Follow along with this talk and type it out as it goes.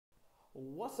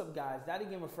What's up, guys? Daddy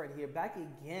Gamer Fred here, back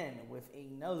again with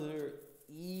another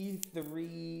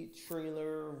E3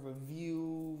 trailer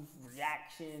review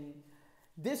reaction.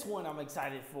 This one I'm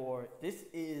excited for. This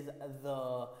is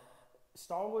the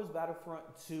Star Wars Battlefront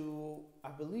 2, I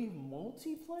believe,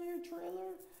 multiplayer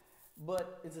trailer,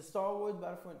 but it's a Star Wars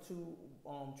Battlefront 2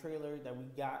 trailer that we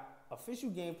got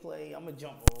official gameplay. I'm gonna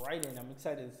jump right in. I'm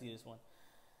excited to see this one.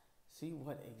 See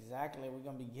what exactly we're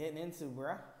gonna be getting into,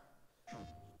 bruh.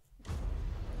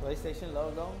 PlayStation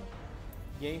logo,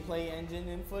 gameplay engine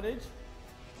and footage.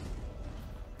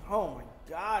 Oh my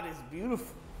God, it's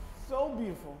beautiful, so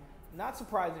beautiful. Not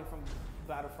surprising from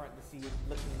Battlefront to see it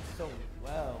looking so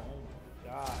well. Oh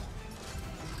my God.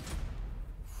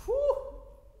 Whew.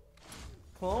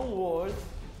 Clone Wars.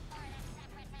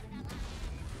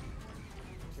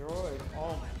 Droid.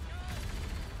 Oh my.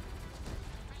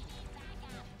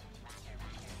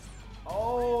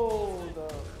 Oh, I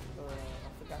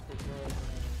forgot the droid.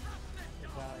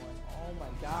 Oh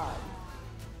my God.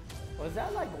 Was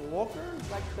that like Walker?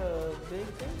 Like the big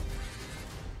thing?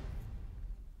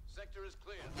 Sector is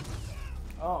clear.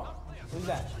 Oh, who's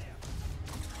that?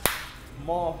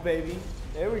 Moth, baby.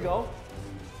 There we go.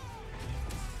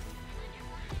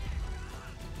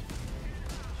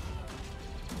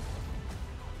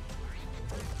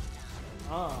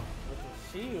 With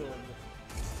the shield.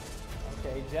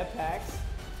 Okay, jetpacks.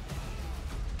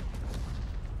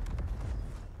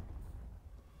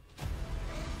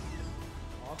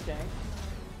 Okay.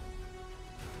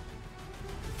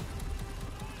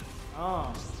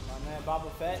 My man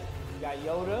Boba Fett. You got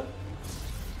Yoda.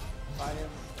 Find him.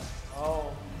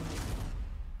 Oh.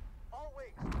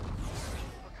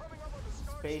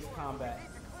 Space combat.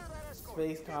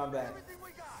 Space combat.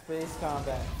 Space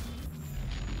combat.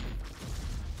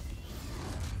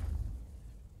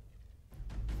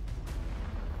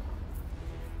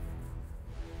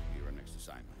 Your next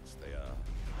assignments. They are.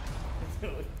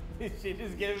 This shit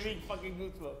is giving me fucking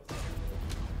goosebumps.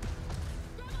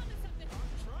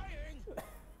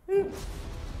 I'm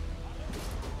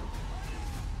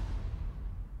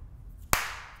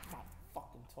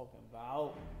fucking talking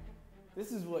about.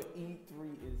 This is what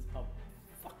E3 is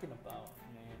fucking about,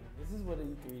 man. This is what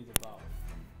E3 is about.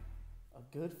 A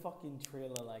good fucking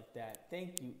trailer like that.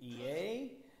 Thank you,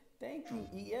 EA. Thank you,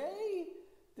 EA.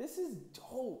 This is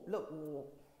dope. Look,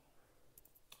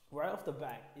 right off the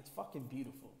bat, it's fucking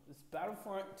beautiful. It's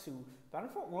Battlefront 2.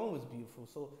 Battlefront 1 was beautiful,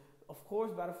 so of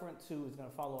course Battlefront 2 is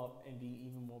gonna follow up and be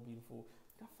even more beautiful.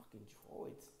 We got fucking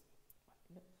droids.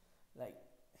 Like,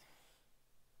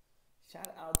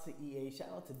 shout out to EA,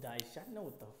 shout out to DICE. Y'all know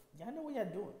what y'all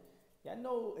doing. Y'all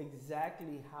know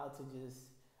exactly how to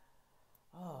just.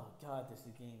 Oh God, this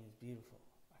game is beautiful.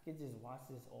 I could just watch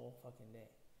this all fucking day.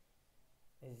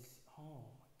 It's, oh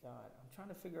my God. I'm trying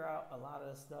to figure out a lot of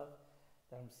the stuff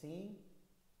that I'm seeing.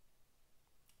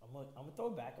 I'm gonna throw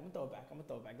it back. I'm gonna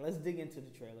throw it back. Let's dig into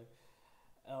the trailer.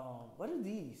 What are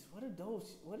these? What are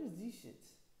those? What is these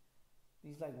shits?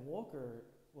 These like Walker,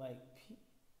 like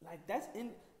that's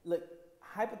in, like,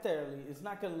 hypothetically, it's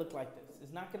not gonna look like this.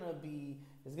 It's not gonna be.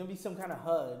 There's gonna be some kind of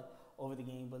HUD over the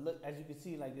game. But look, as you can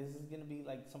see, like, this is gonna be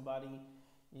like somebody,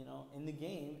 you know, in the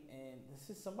game, and this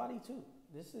is somebody too.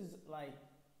 This is like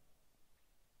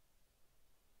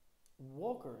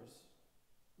walkers.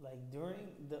 Like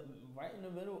during right in the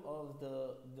middle of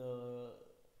the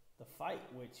fight,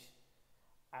 which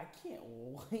I can't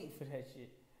wait for that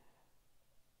shit.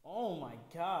 Oh my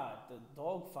God, the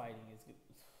dog fighting is good.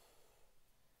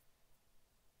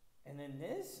 And then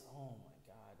this, oh my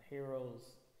God,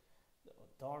 heroes,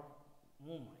 dark.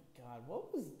 Oh my God,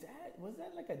 what was that? Was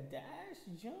that like a dash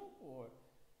jump, or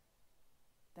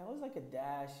that was like a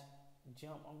dash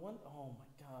jump? I wonder. Oh my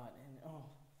God,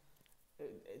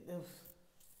 and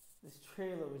this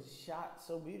trailer was shot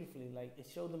so beautifully. Like, it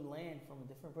showed them land from a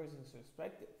different person's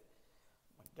perspective.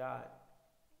 Oh my God.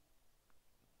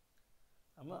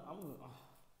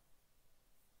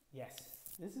 Yes.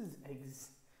 This is it's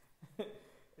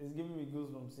giving me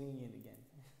goosebumps seeing it again.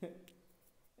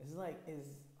 It's like,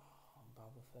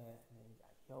 Boba Fett, and then you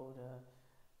got Yoda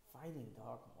fighting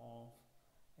Darth Maul,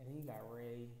 and then you got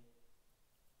Rey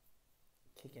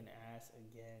kicking ass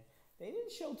again. They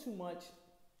didn't show too much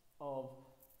of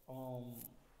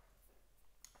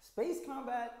space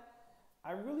combat.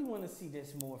 I really want to see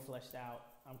this more fleshed out.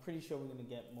 I'm pretty sure we're gonna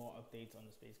get more updates on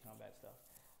the space combat stuff.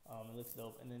 It looks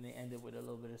dope. And then they ended with a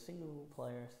little bit of single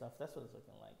player stuff. That's what it's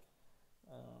looking like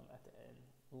at the end.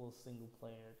 A little single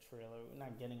player trailer. We're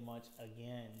not getting much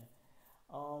again.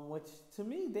 Which to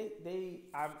me,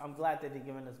 I'm glad that they're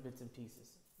giving us bits and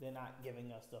pieces. They're not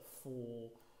giving us the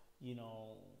full,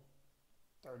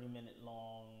 30-minute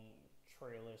long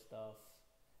trailer stuff,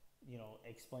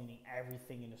 explaining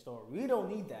everything in the story. We don't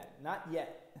need that, not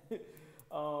yet.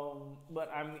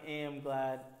 But I am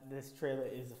glad this trailer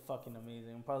is fucking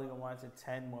amazing. I'm probably gonna watch it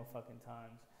 10 more fucking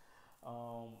times.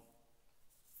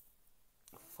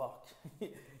 Fuck.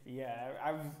 Yeah,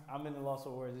 I'm in the loss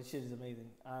of words. This shit is amazing.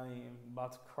 I am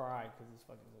about to cry because it's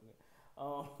fucking so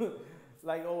good.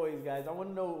 Like always, guys, I want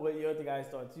to know what your other guys'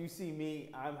 thoughts. You see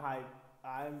me, I'm hyped.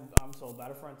 I'm sold.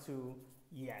 Battlefront 2,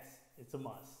 yes, it's a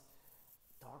must.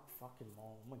 Dark fucking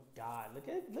Maul. Oh my god, look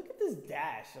at this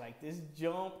dash, like this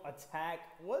jump attack.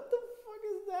 What the fuck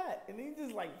is that? And he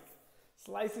just like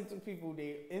slicing through people.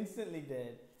 They instantly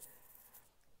dead.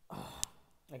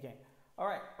 Okay. All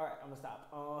right, I'm gonna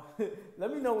stop.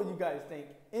 Let me know what you guys think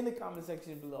in the comment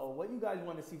section below. What you guys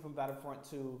want to see from Battlefront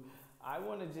 2. I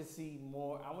want to just see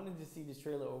more. I want to just see this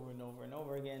trailer over and over and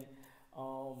over again.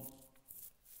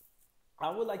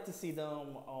 I would like to see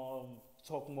them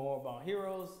talk more about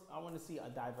heroes. I want to see a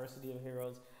diversity of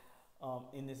heroes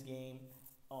in this game.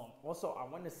 Also, I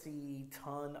want to see a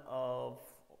ton of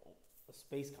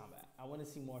space combat. I want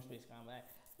to see more space combat.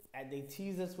 They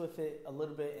tease us with it a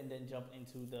little bit and then jump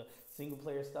into the single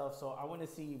player stuff. So I want to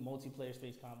see multiplayer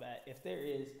space combat. If there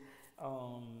is,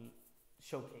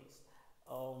 showcase.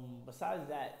 Besides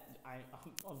that,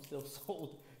 I'm still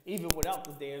sold even without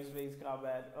the damn space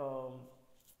combat.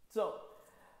 So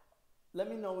let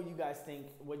me know what you guys think,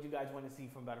 what you guys want to see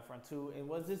from Battlefront 2. And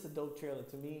was this a dope trailer?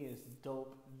 To me, it's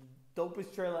dope.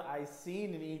 Dopest trailer I've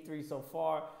seen in E3 so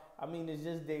far. I mean, it's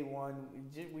just day one.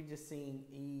 We just seen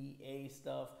EA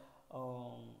stuff.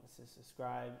 It says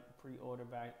subscribe, pre-order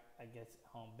back. I guess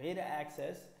beta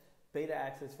access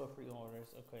for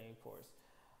pre-orders. Okay, of course.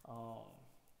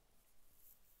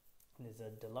 There's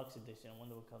a deluxe edition. I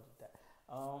wonder what comes with that.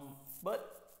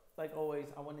 But like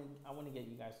always, I want to get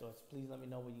you guys' thoughts. Please let me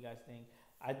know what you guys think.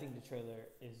 I think the trailer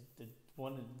is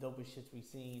one of the dopest shits we've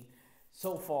seen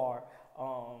so far.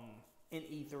 In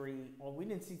E3, we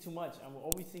didn't see too much.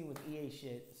 All we seen was EA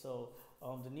shit. So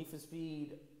the Need for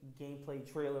Speed gameplay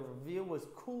trailer reveal was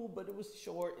cool, but it was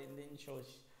short and didn't show us.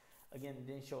 Again, it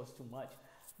didn't show us too much.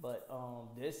 But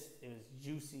this is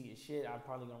juicy as shit. I'm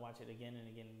probably gonna watch it again and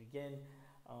again and again.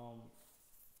 Oh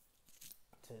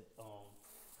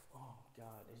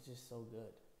god, it's just so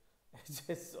good. It's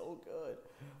just so good.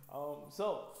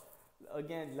 So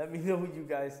again, let me know what you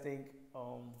guys think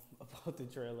about the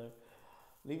trailer.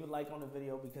 Leave a like on the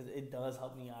video because it does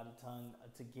help me out a ton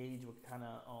to gauge what kind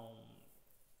of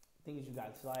things you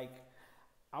guys like.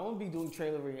 I'm going to be doing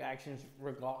trailer reactions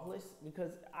regardless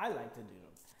because I like to do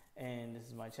them. And this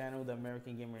is my channel, The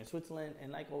American Gamer in Switzerland.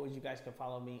 And like always, you guys can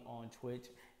follow me on Twitch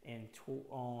and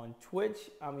on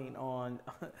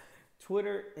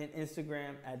Twitter and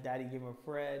Instagram at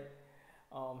DaddyGamerFred.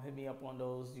 Hit me up on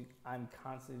those. I'm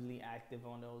constantly active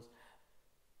on those.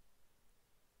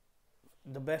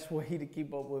 The best way to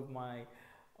keep up with my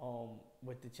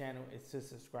with the channel is to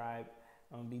subscribe.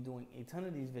 I'm gonna be doing a ton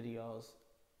of these videos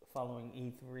following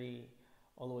E3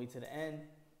 all the way to the end.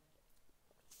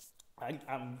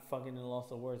 I'm fucking in the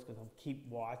loss of words because I keep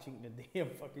watching the damn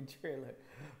fucking trailer.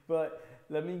 But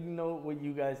let me know what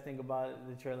you guys think about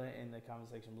the trailer in the comment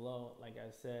section below. Like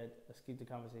I said, let's keep the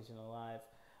conversation alive.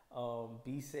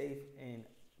 Be safe and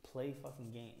play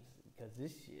fucking games because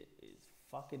this shit is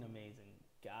fucking amazing.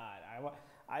 God,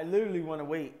 I literally want to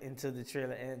wait until the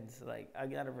trailer ends. Like, I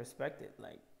gotta respect it.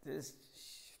 Like, this.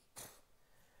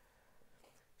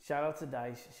 Shout out to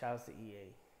DICE. Shout out to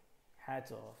EA.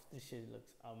 Hats off. This shit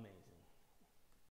looks amazing.